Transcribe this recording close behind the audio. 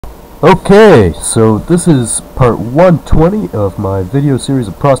Okay, so this is part 120 of my video series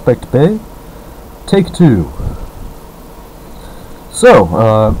of Prospect Bay. Take 2.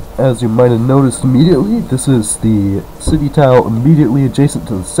 So, as you might have noticed immediately, this is the city tile immediately adjacent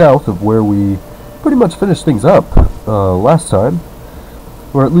to the south of where we pretty much finished things up last time.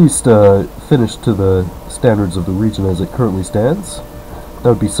 Or at least finished to the standards of the region as it currently stands. That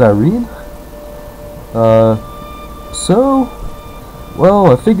would be Cyrene.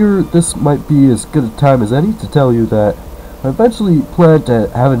 Well, I figure this might be as good a time as any to tell you that I eventually plan to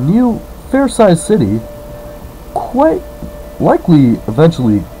have a new, fair-sized city. Quite likely,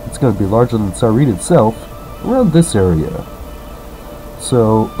 eventually, it's going to be larger than Cyrene itself, around this area.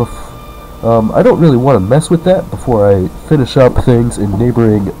 So, I don't really want to mess with that before I finish up things in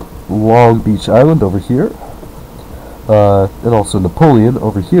neighboring Long Beach Island over here, and also Napoleon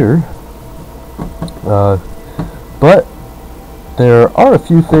over here. But there are a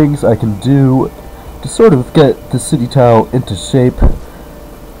few things I can do to sort of get the city tile into shape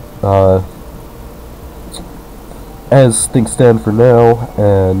as things stand for now,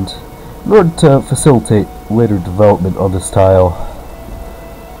 and in order to facilitate later development on this tile.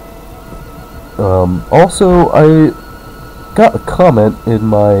 Also, I got a comment in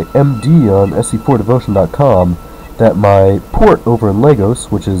my MD on se4devotion.com that my port over in Lagos,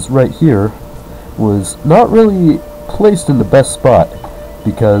 which is right here, was not really placed in the best spot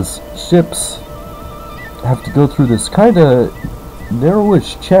because ships have to go through this kind of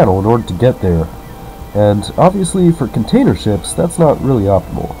narrowish channel in order to get there, and obviously for container ships that's not really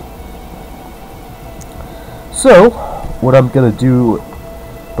optimal. So what I'm gonna do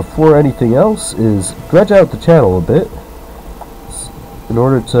before anything else is dredge out the channel a bit in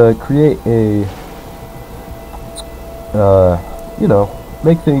order to create a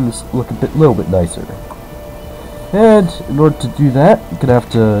make things look a little bit nicer. And in order to do that, I'm going to have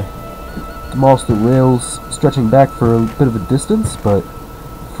to demolish the rails stretching back for a bit of a distance, but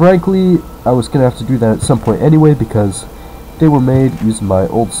frankly, I was going to have to do that at some point anyway because they were made using my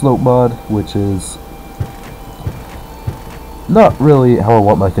old slope mod, which is not really how I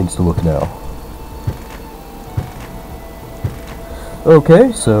want my things to look now.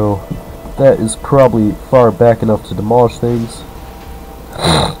 Okay, so that is probably far back enough to demolish things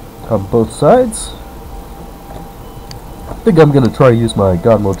on both sides. I think I'm going to try to use my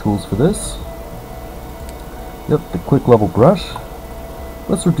God mode tools for this. Yep, the quick level brush.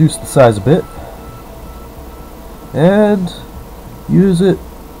 Let's reduce the size a bit. And use it.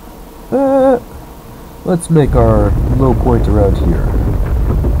 Let's make our low point around here.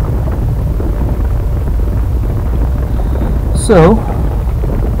 So,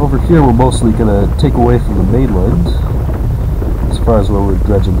 over here we're mostly going to take away from the mainland, as far as where we're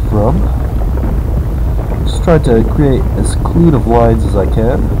dredging from. Just try to create as clean of lines as I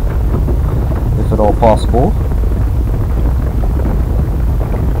can, if at all possible.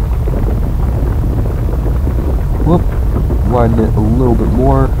 Whoop, widen it a little bit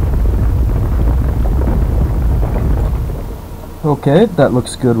more. Okay, that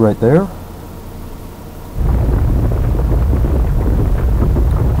looks good right there.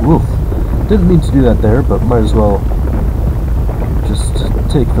 Woof, didn't mean to do that there, but might as well just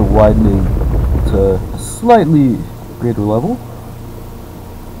take the widening to a slightly greater level.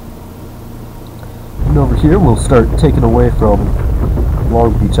 And over here we'll start taking away from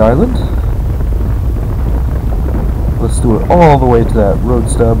Long Beach Island. Let's do it all the way to that road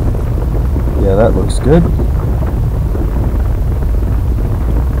stub. Yeah, that looks good.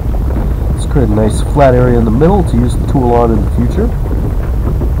 Let's create a nice flat area in the middle to use the tool on in the future.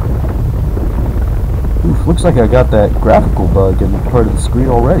 Oof, looks like I got that graphical bug in part of the screen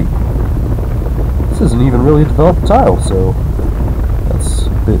already. This isn't even really a developed tile, so that's a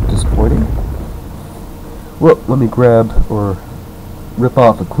bit disappointing. Well, let me grab or rip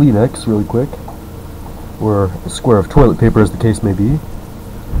off a Kleenex really quick, or a square of toilet paper as the case may be.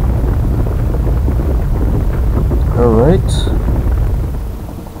 Alright.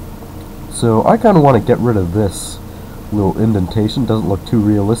 So I kind of want to get rid of this little indentation, doesn't look too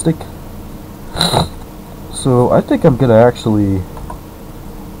realistic. So I think I'm going to actually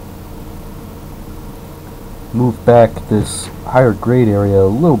move back this higher grade area a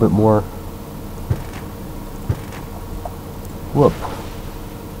little bit more. Whoop.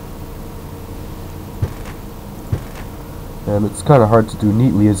 And it's kind of hard to do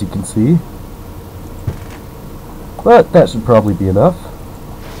neatly, as you can see. But that should probably be enough.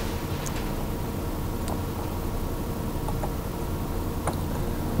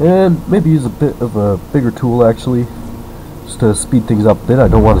 And maybe use a bit of a bigger tool actually, just to speed things up a bit. I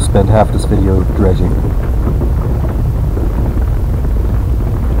don't want to spend half this video dredging.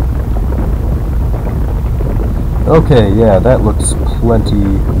 Okay, yeah, that looks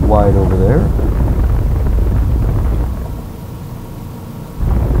plenty wide over there.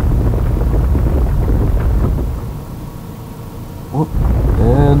 Whoop.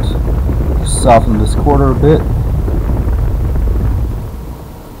 And just soften this corner a bit.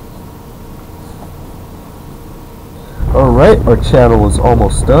 Alright, our channel is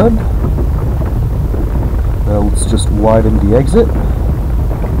almost done. Now let's just widen the exit.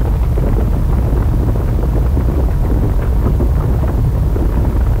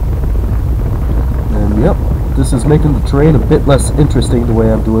 And yep, this is making the terrain a bit less interesting the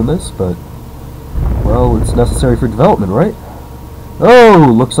way I'm doing this, but well, it's necessary for development, right?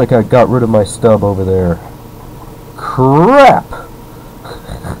 Oh, looks like I got rid of my stub over there. Crap!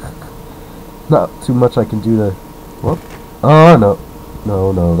 Not too much I can do to... Whoop. Oh, no.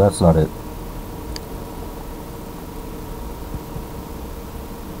 No, that's not it.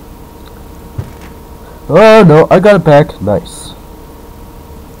 Oh, no, I got it back. Nice.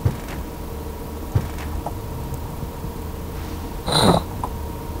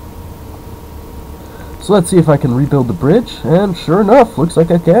 So let's see if I can rebuild the bridge, and sure enough, looks like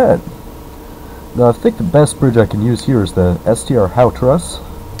I can. Now, I think the best bridge I can use here is the STR How Truss.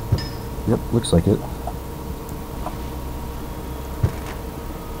 Yep, looks like it.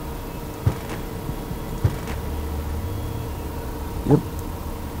 Yep.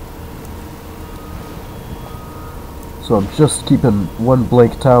 So I'm just keeping one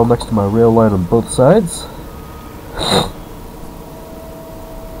blank tile next to my rail line on both sides.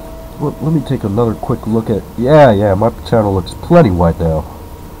 Well, let me take another quick look at... Yeah, my channel looks plenty wide now.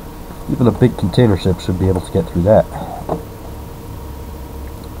 Even a big container ship should be able to get through that.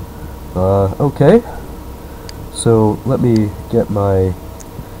 Okay. So, let me get my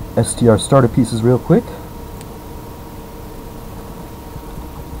STR starter pieces real quick.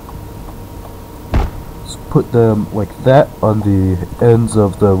 Just put them like that on the ends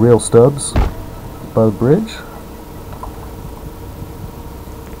of the rail stubs by the bridge.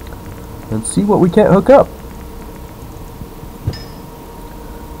 And see what we can't hook up.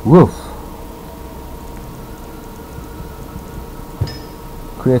 Woof.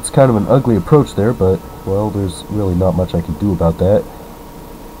 Creates kind of an ugly approach there, but, well, there's really not much I can do about that.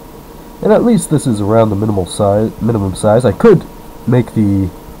 And at least this is around the minimum size. I could make the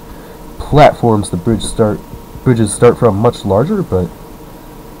platforms the bridges start from much larger, but,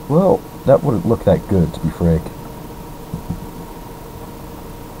 well, that wouldn't look that good, to be frank.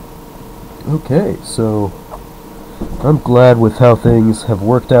 Okay, so I'm glad with how things have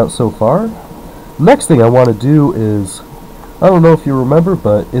worked out so far. Next thing I want to do is, I don't know if you remember,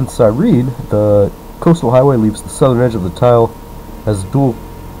 but in Cyrene, the coastal highway leaves the southern edge of the tile as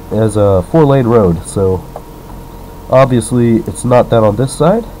a 4-lane road. So obviously it's not that on this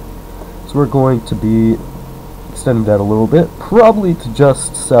side. So we're going to be extending that a little bit, probably to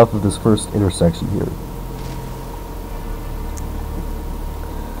just south of this first intersection here.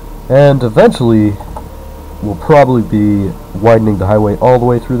 And eventually, we'll probably be widening the highway all the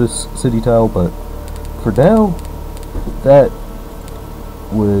way through this city tile, but for now, that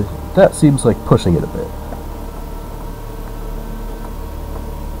seems like pushing it a bit.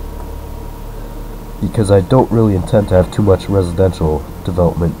 Because I don't really intend to have too much residential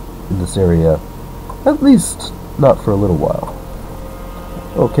development in this area, at least not for a little while.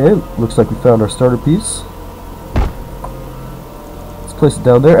 Okay, looks like we found our starter piece. Place it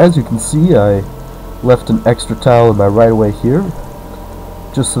down there. As you can see, I left an extra tile in my right-of-way here,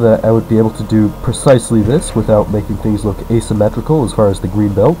 just so that I would be able to do precisely this without making things look asymmetrical as far as the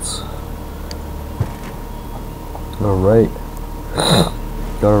green belts. Alright.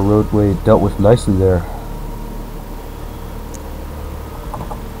 Got our roadway dealt with nicely there.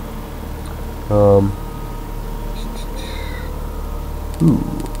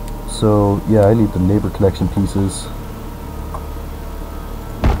 So, yeah, I need the neighbor connection pieces.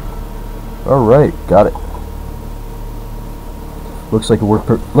 Alright, got it. Looks like it worked.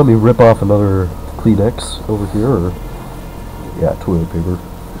 Let me rip off another Kleenex over here, or yeah, toilet paper.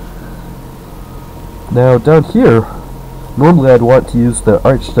 Now down here, normally I'd want to use the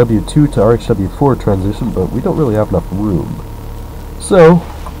RHW2 to RHW4 transition, but we don't really have enough room. So,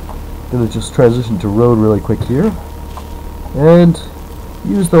 I'm gonna just transition to road really quick here, and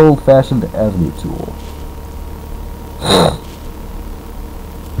use the old-fashioned avenue tool.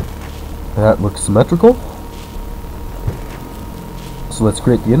 That looks symmetrical. So let's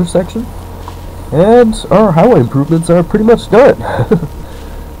create the intersection. And our highway improvements are pretty much done.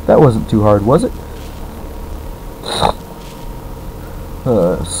 That wasn't too hard, was it?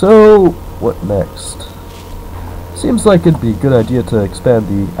 So, what next? Seems like it'd be a good idea to expand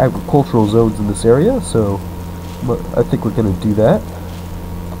the agricultural zones in this area, so I think we're gonna do that.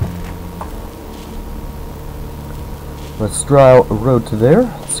 Let's draw out a road to there.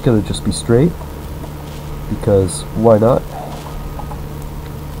 It's gonna just be straight, because why not?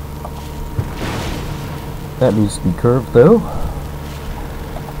 That needs to be curved though.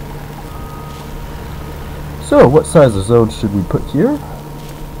 So, what size of zone should we put here?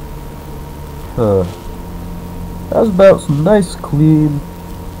 How's about some nice clean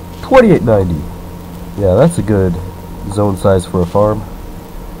 2890? Yeah, that's a good zone size for a farm.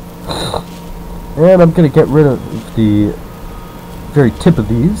 And I'm gonna get rid of the very tip of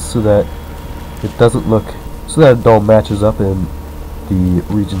these so that it doesn't look, so that it all matches up in the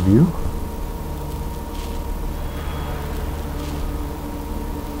region view.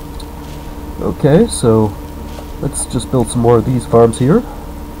 Okay, so let's just build some more of these farms here.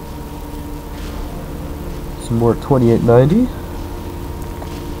 Some more 2890.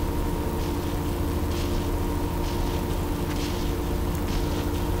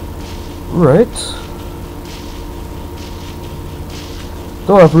 Right.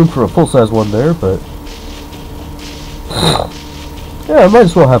 Don't have room for a full-size one there, but yeah, I might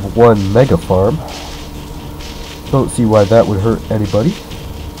as well have one mega farm. Don't see why that would hurt anybody.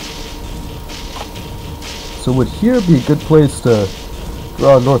 So would here be a good place to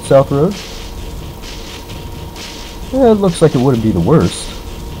draw a north-south road? Yeah, it looks like it wouldn't be the worst.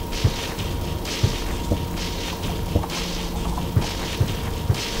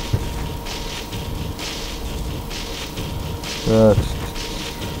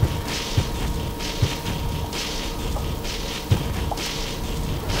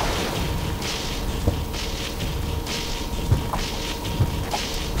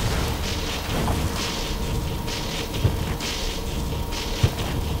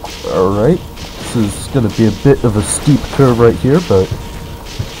 Alright, this is going to be a bit of a steep curve right here, but,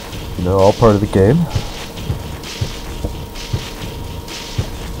 you know, all part of the game.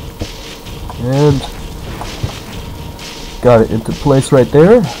 And got it into place right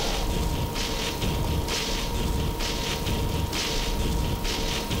there.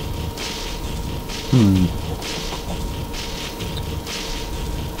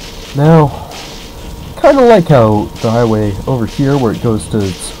 Now, kind of like how the highway over here, where it goes to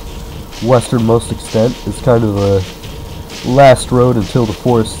its westernmost extent, is kind of the last road until the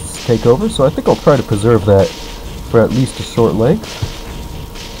forests take over, so I think I'll try to preserve that for at least a short length.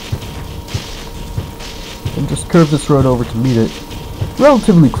 And just curve this road over to meet it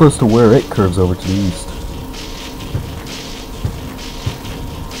relatively close to where it curves over to the east.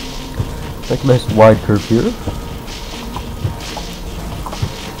 Like a nice wide curve here.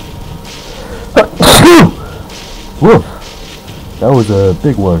 Woof! That was a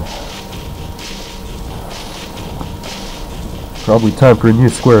big one. Probably time for a new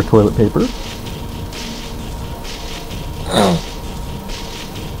square of toilet paper.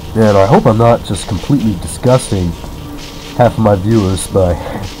 And I hope I'm not just completely disgusting half of my viewers by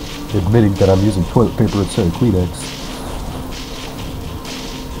admitting that I'm using toilet paper instead of Kleenex.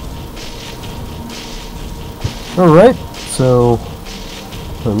 Alright, so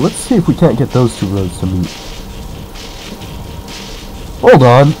let's see if we can't get those two roads to meet. Hold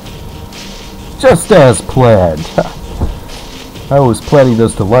on. Just as planned. I was planning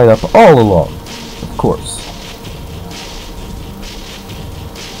those to line up all along, of course.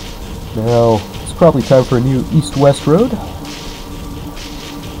 Now, it's probably time for a new east-west road.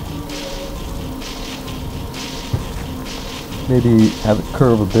 Maybe have it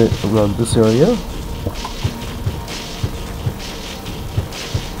curve a bit around this area.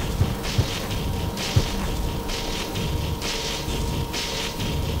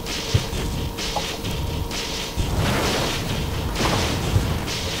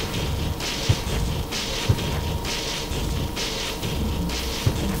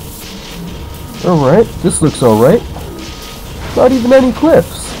 Alright, this looks alright. Not even any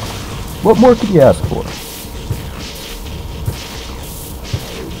cliffs. What more could you ask for?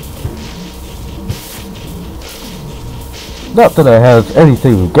 Not that I have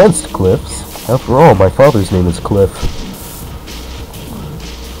anything against cliffs. After all, my father's name is Cliff.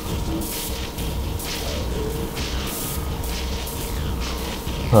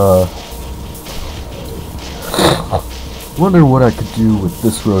 Wonder what I could do with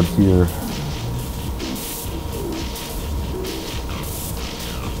this road here.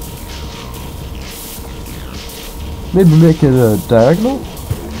 Maybe make it a diagonal?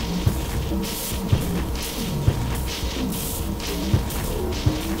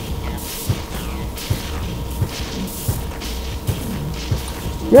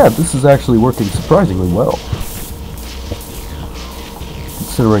 Yeah, this is actually working surprisingly well,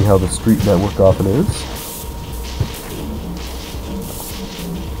 considering how the street network often is.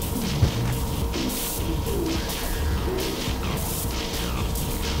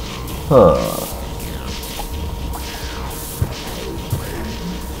 Huh.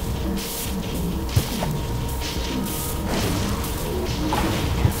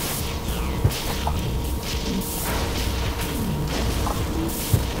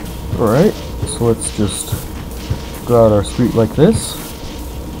 Alright, so let's just draw out our street like this.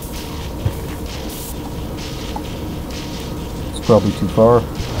 It's probably too far.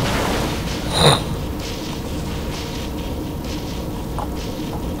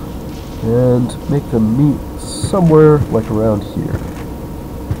 And make them meet somewhere like around here.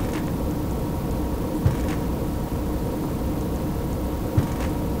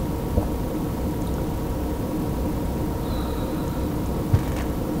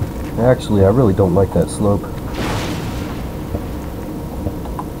 Actually, I really don't like that slope.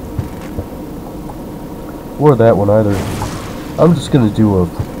 Or that one either. I'm just gonna do a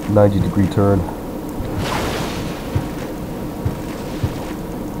 90-degree turn.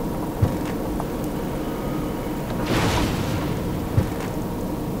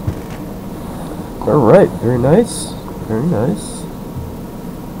 Alright, very nice. Very nice.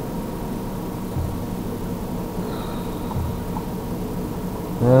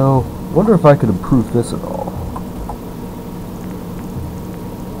 Now, wonder if I could improve this at all.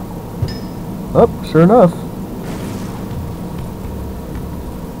 Oh, sure enough.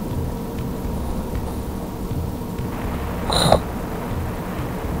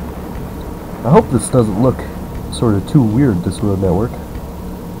 I hope this doesn't look sort of too weird, this road network,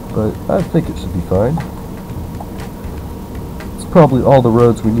 but I think it should be fine. It's probably all the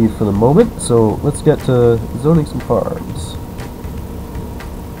roads we need for the moment, so let's get to zoning some farms.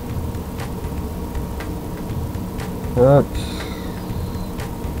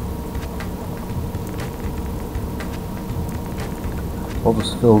 All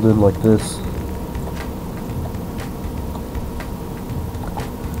just filled in like this.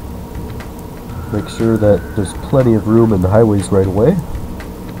 Make sure that there's plenty of room in the highways right away.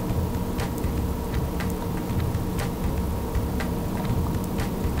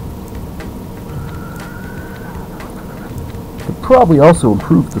 Could probably also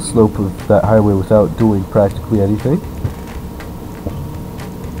improve the slope of that highway without doing practically anything.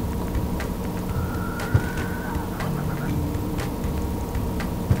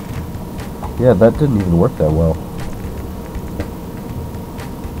 Yeah, that didn't even work that well.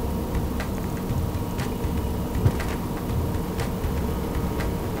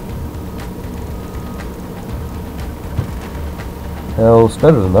 Hell, it's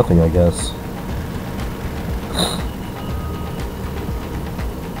better than nothing, I guess.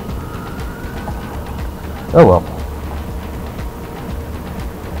 Oh well.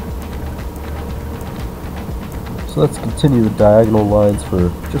 So let's continue the diagonal lines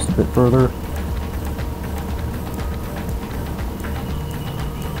for just a bit further.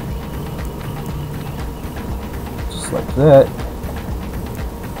 Just like that.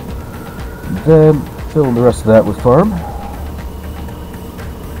 And then fill in the rest of that with farm.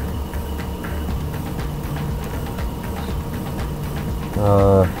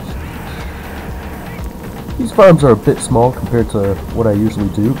 These farms are a bit small compared to what I usually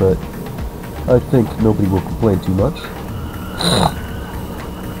do, but I think nobody will complain too much.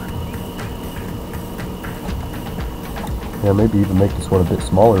 Yeah, maybe even make this one a bit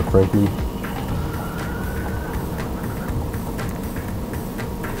smaller, frankly.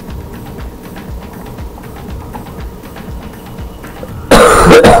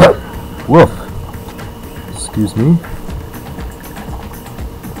 Woof. Excuse me.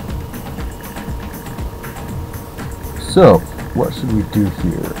 So, what should we do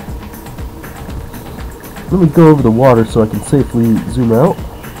here? Let me go over the water so I can safely zoom out.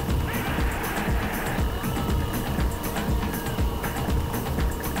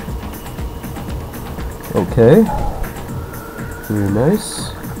 Okay. Very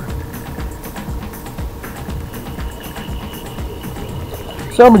nice.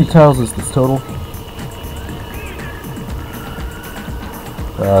 So how many tiles is this total?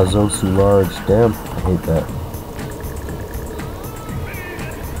 Zone's too large. Damn, I hate that.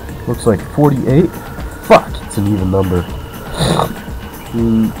 Looks like 48. Fuck, it's an even number.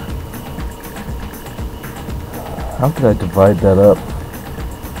 How could I divide that up?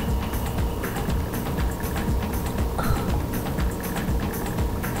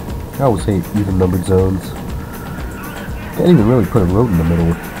 I always hate even numbered zones. Can't even really put a road in the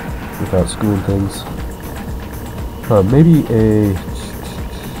middle without screwing things. Maybe a...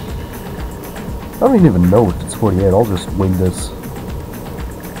 I don't even know if it's 48. I'll just wing this.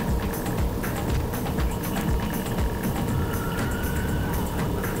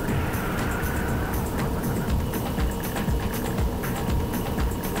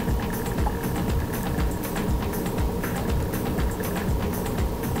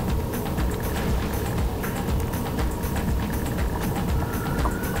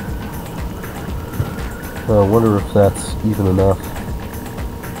 I wonder if that's even enough.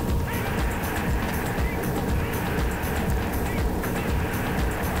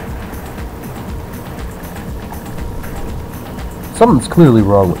 Something's clearly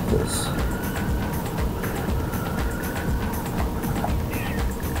wrong with this.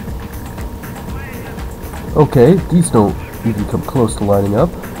 Okay, these don't even come close to lining up.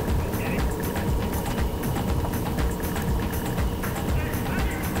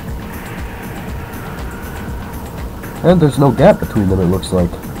 And there's no gap between them, it looks like.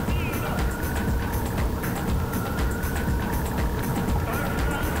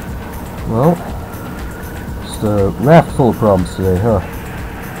 Well, just a raft full of problems today, huh?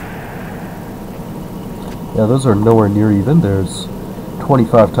 Yeah, those are nowhere near even. There's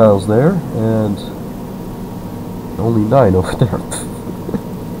 25 tiles there, and only 9 over there.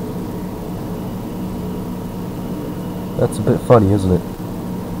 That's a bit funny, isn't it?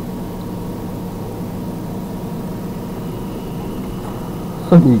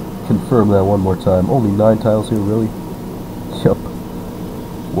 Let me confirm that one more time. Only 9 tiles here, really? Yup.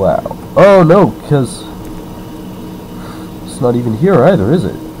 Wow. Oh no, because it's not even here either, is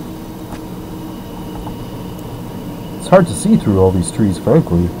it? It's hard to see through all these trees,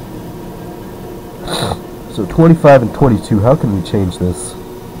 frankly. So 25 and 22, how can we change this?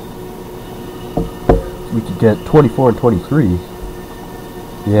 We could get 24 and 23.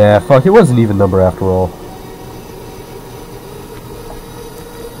 Yeah, fuck, it was an even number after all.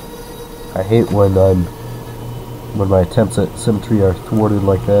 I hate when my attempts at symmetry are thwarted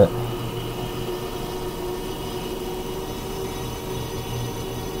like that.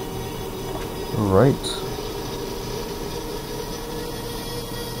 Alright.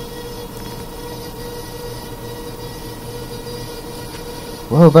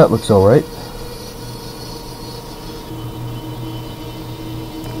 Well, that looks alright.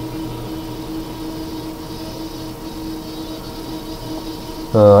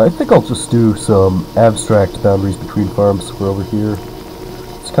 I think I'll just do some abstract boundaries between farms for over here.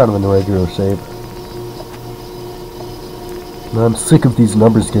 It's kind of an irregular shape. And I'm sick of these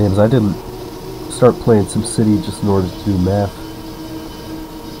numbers games. I didn't start playing SimCity just in order to do math.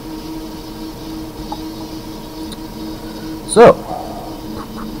 So,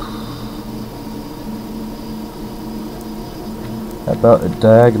 how about a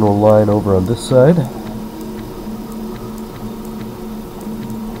diagonal line over on this side?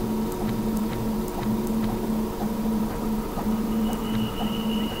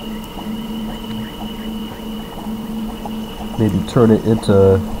 Maybe turn it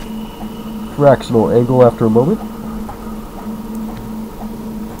into fractional angle after a moment.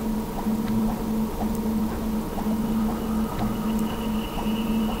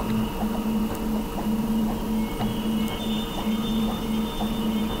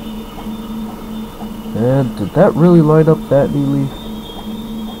 And did that really line up that neatly?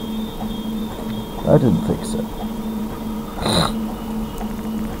 I didn't think so.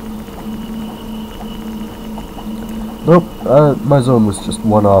 Nope, my zone was just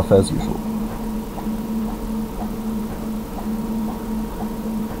one off as usual.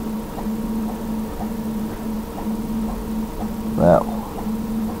 Wow.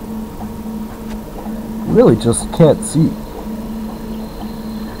 Really just can't see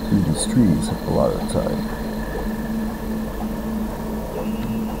through these trees a lot of the time.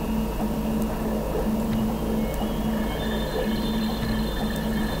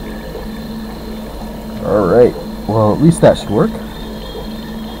 Alright. Well, at least that should work.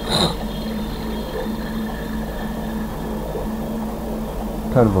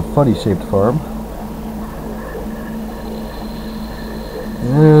 Kind of a funny shaped farm.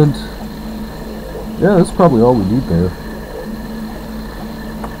 And yeah, that's probably all we need there.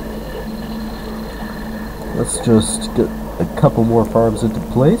 Let's just get a couple more farms into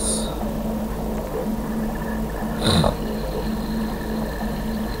place.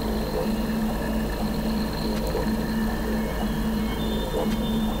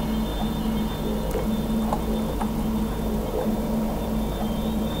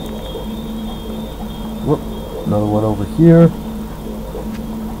 Whoop, another one over here.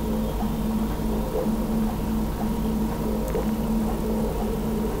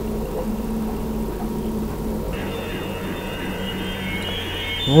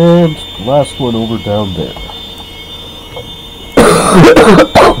 And last one over down there.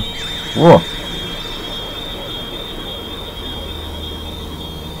 Whoa.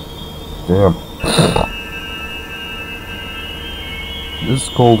 Damn. This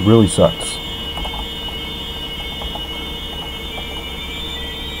cold really sucks.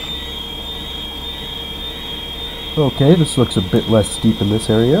 Okay, this looks a bit less steep in this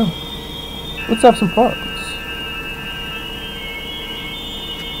area. Let's have some farms.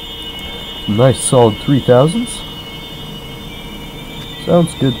 nice solid 3,000s.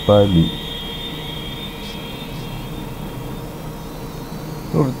 Sounds good by me.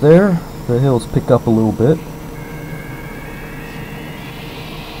 Over there, the hills pick up a little bit.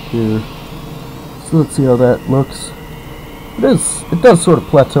 Here. So let's see how that looks. It does sort of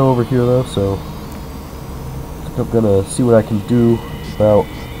plateau over here though, so I think I'm gonna see what I can do about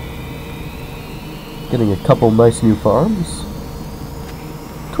getting a couple nice new farms.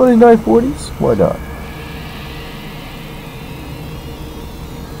 2940s? Why not?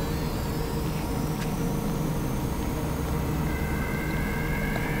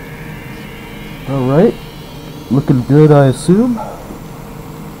 Alright. Looking good, I assume.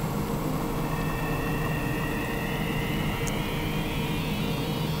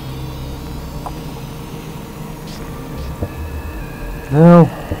 Now,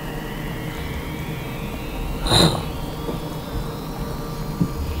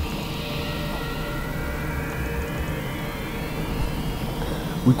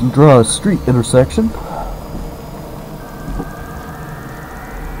 we can draw a street intersection.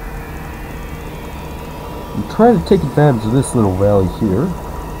 And try to take advantage of this little valley here.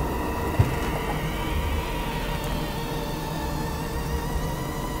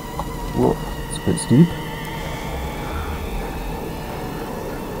 Whoa, it's a bit steep.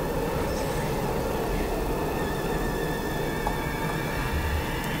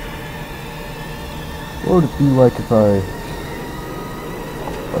 What would it be like if I,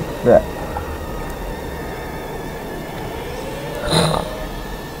 like that?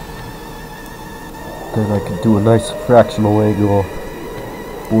 Then I could do a nice fractional angle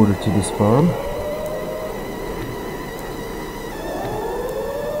border to this farm.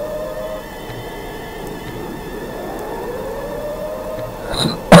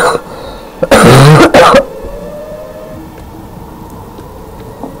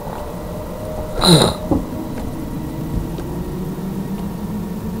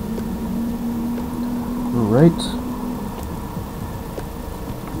 Alright.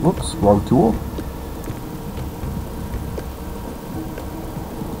 Whoops, wrong tool.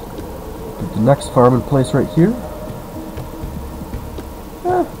 Get the next farm in place right here.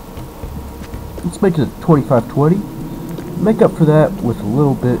 Let's make it a 2520. Make up for that with a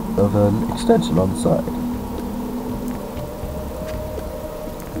little bit of an extension on the side.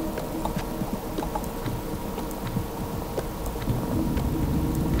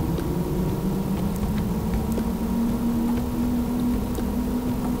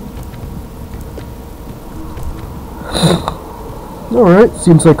 Alright,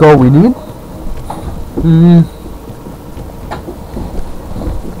 seems like all we need.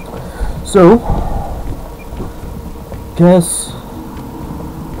 So, guess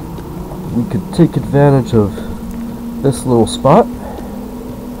we could take advantage of this little spot.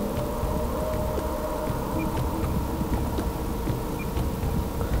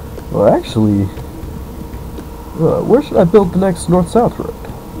 Well, actually, where should I build the next north-south road?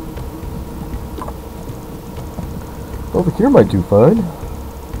 Over here might do fine.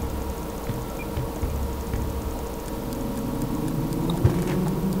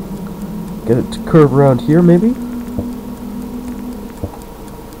 Get it to curve around here, maybe?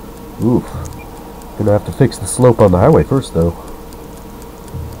 Oof. Gonna have to fix the slope on the highway first, though.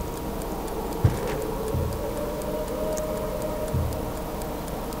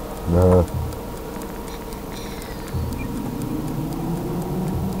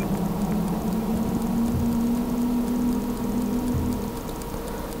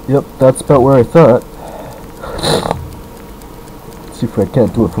 Yep, that's about where I thought. Let's see if I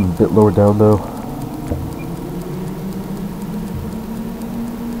can't do it from a bit lower down, though.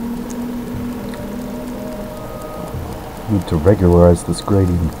 Need to regularize this grade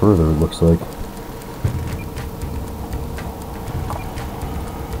even further, it looks like.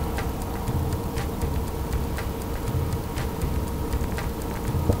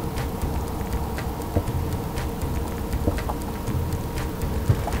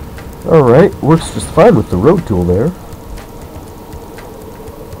 Alright, works just fine with the road tool there.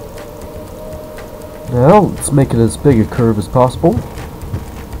 Now, let's make it as big a curve as possible.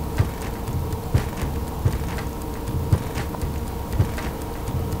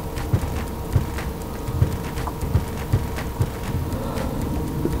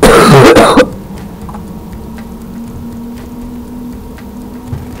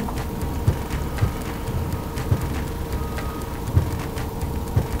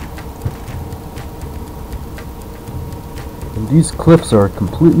 These cliffs are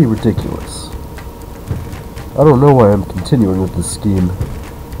completely ridiculous. I don't know why I'm continuing with this scheme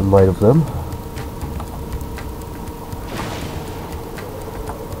in light of them.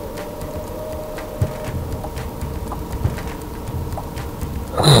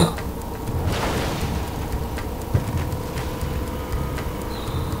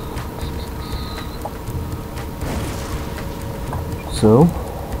 So,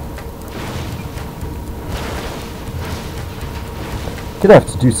 gonna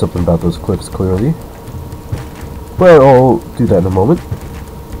have to do something about those cliffs, clearly. But I'll do that in a moment.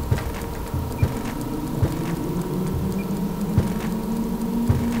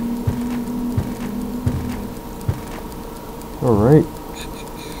 Alright.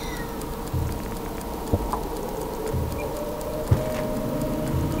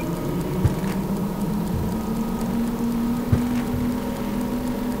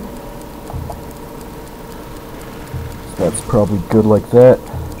 That's probably good like that.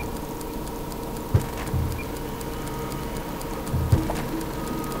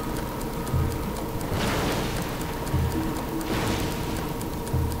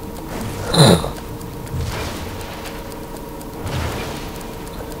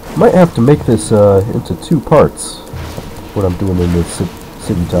 Might have to make this into 2 parts, what I'm doing in this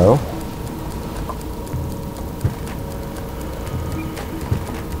city tile.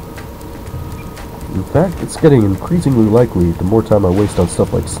 In fact, it's getting increasingly likely the more time I waste on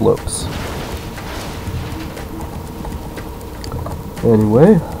stuff like slopes.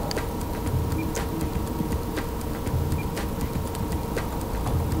 Anyway.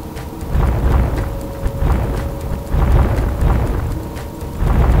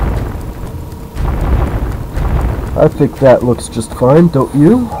 I think that looks just fine, don't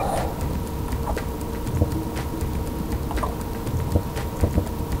you?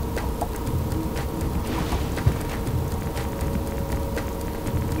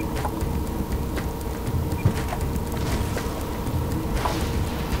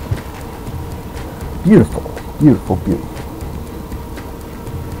 Beautiful, beautiful, beautiful.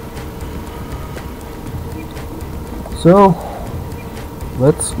 So,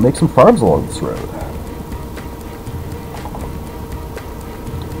 let's make some farms along this road.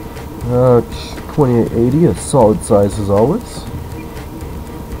 2880, a solid size as always.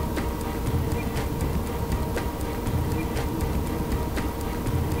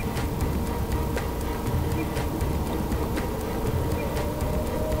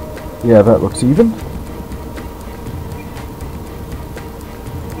 Yeah, that looks even.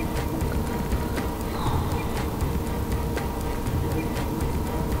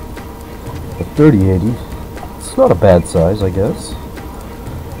 A 3080. It's not a bad size, I guess.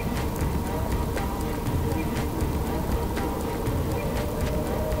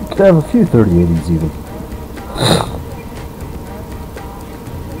 You could have a few 3080s even.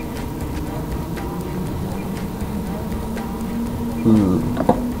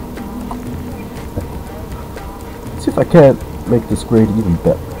 See if I can't make this grade even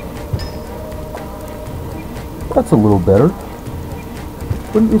better. That's a little better,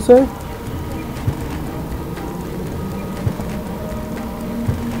 wouldn't you say?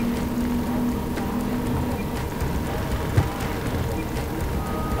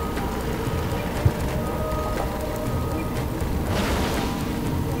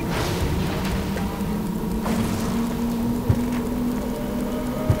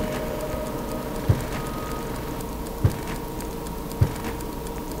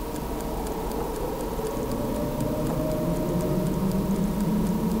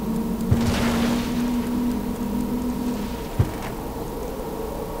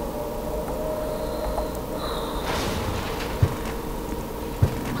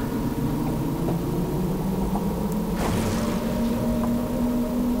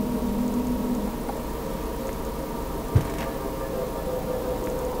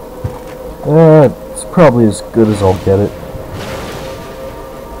 It's probably as good as I'll get it.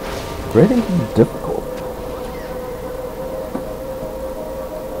 Grading can be difficult.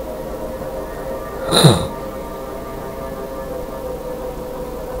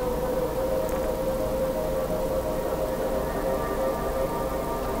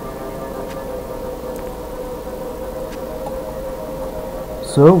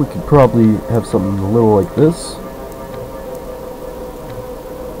 So we could probably have something a little like this.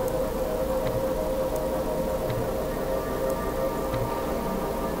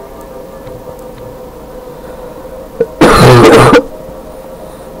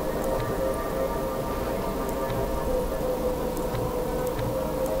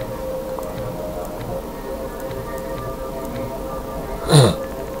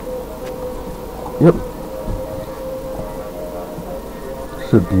 Yep.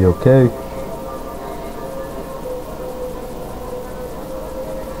 Should be okay.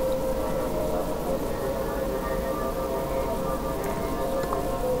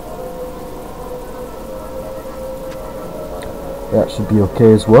 That should be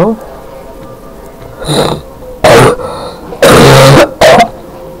okay as well.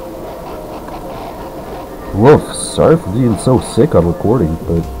 Woof, sorry for being so sick on recording,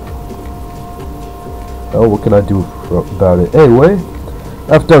 but oh, what can I do about it? Anyway,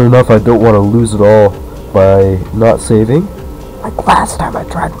 I've done enough. I don't want to lose it all by not saving, like last time I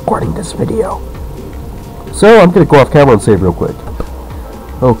tried recording this video. So I'm gonna go off camera and save real quick.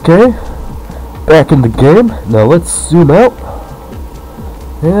 Okay, back in the game. Now let's zoom out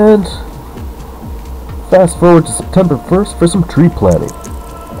and fast forward to September 1st for some tree planting.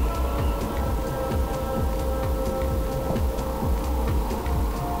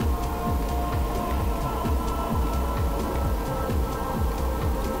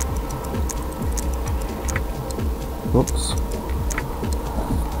 Whoops.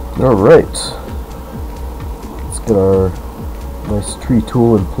 Alright. Let's get our nice tree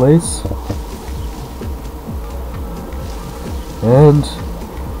tool in place. And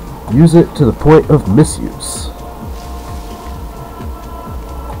use it to the point of misuse.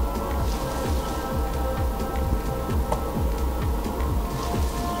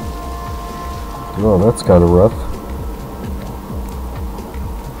 Oh, that's kind of rough.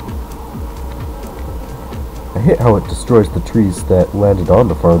 I hate how it destroys the trees that landed on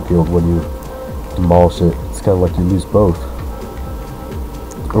the farm field when you demolish it. It's kind of like you lose both.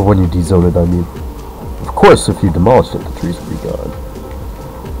 Or when you dezone it, I mean. Of course, if you demolished it, the trees would be gone.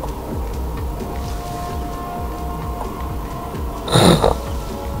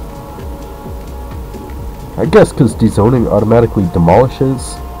 I guess because dezoning automatically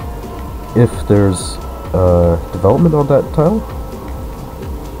demolishes if there's development on that tile.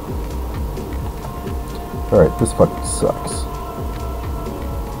 Alright, this fucking sucks.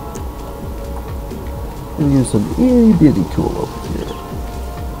 I'm gonna use an itty bitty tool over here.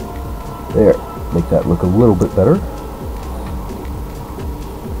 There, make that look a little bit better.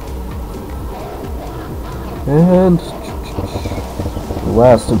 And the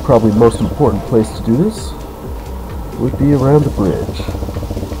last and probably most important place to do this would be around the bridge.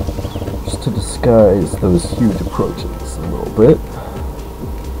 Just to disguise those huge approaches a little bit.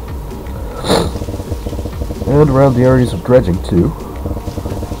 And around the areas of dredging too.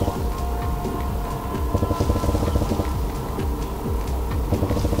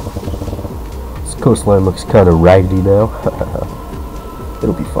 This coastline looks kind of raggedy now.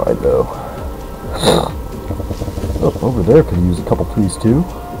 It'll be fine though. Oh, over there could use a couple trees too.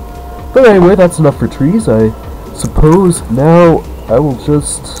 But anyway, that's enough for trees. I suppose now I will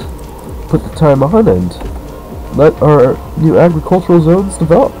just put the time on and let our new agricultural zones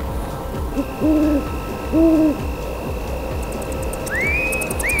develop.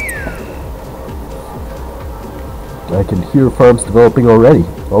 I can hear farms developing already.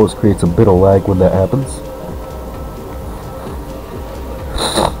 Always creates a bit of lag when that happens.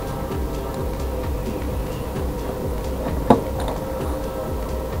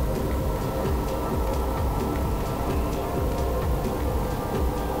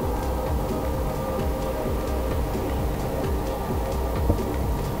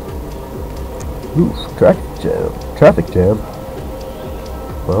 Oof, traffic jam. Traffic jam?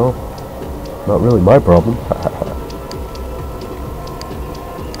 Well, not really my problem.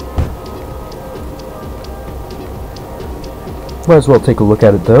 Might as well take a look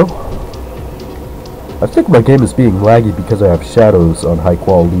at it though. I think my game is being laggy because I have shadows on high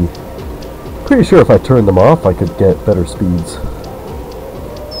quality. Pretty sure if I turned them off I could get better speeds.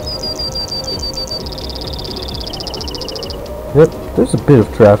 Yep, there's a bit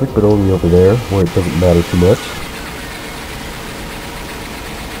of traffic, but only over there where it doesn't matter too much.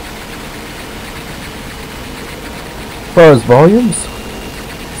 As far as volumes,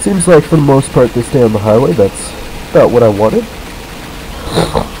 seems like for the most part they stay on the highway. That's about what I wanted.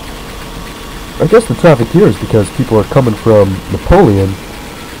 I guess the traffic here is because people are coming from Napoleon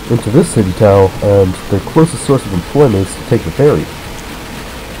into this city town, and their closest source of employment is to take the ferry.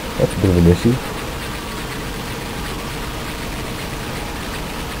 That's a bit of an issue.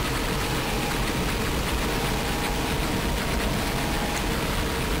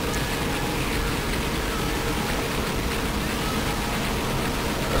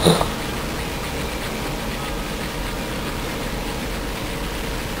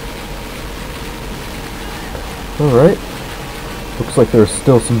 Alright, looks like there are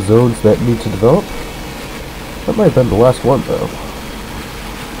still some zones that need to develop. That might have been the last one though.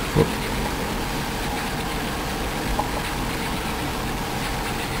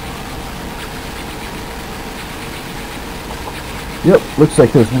 Yep, looks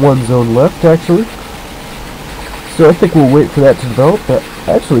like there's one zone left actually. So I think we'll wait for that to develop, but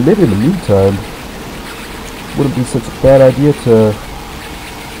actually maybe in the meantime wouldn't be such a bad idea to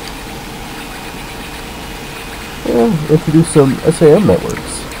introduce some SAM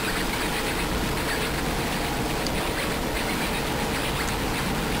networks.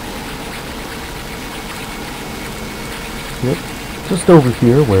 Yep, just over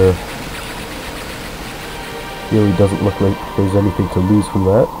here where really doesn't look like there's anything to lose from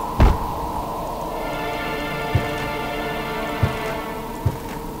that.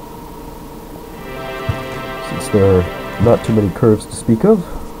 Since there are not too many curves to speak of.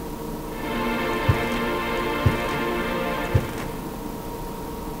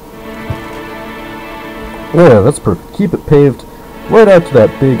 Yeah, that's perfect. Keep it paved right out to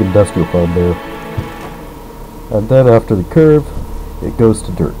that big industrial farm there. And then after the curve, it goes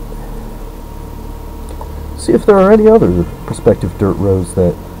to dirt. See if there are any other prospective dirt roads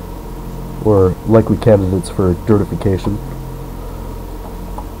that were likely candidates for dirtification.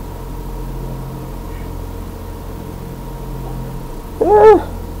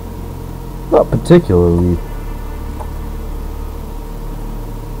 Not particularly.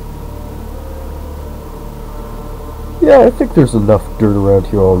 Yeah, I think there's enough dirt around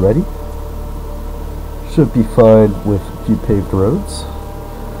here already. Should be fine with a few paved roads.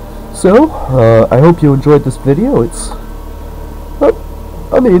 So, I hope you enjoyed this video.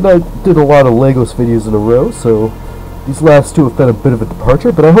 I mean, I did a lot of Legos videos in a row, so these last two have been a bit of a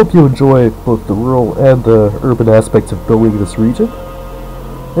departure, but I hope you enjoy both the rural and the urban aspects of building this region.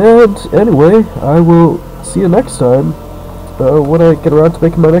 And anyway, I will see you next time when I get around to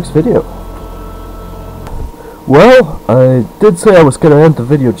making my next video. Well, I did say I was going to end the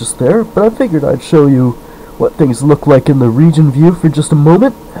video just there, but I figured I'd show you what things look like in the region view for just a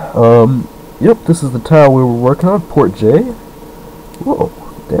moment. Yep, this is the town we were working on, Port J. Whoa,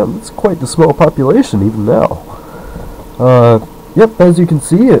 damn, that's quite the small population even now. Yep, as you can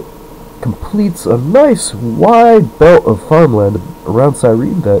see, it completes a nice wide belt of farmland around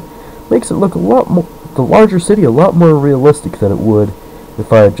Cyrene that makes it look a lot more, the larger city, a lot more realistic than it would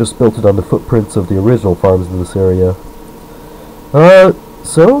if I had just built it on the footprints of the original farms in this area.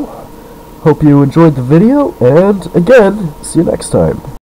 So, hope you enjoyed the video, and again, see you next time.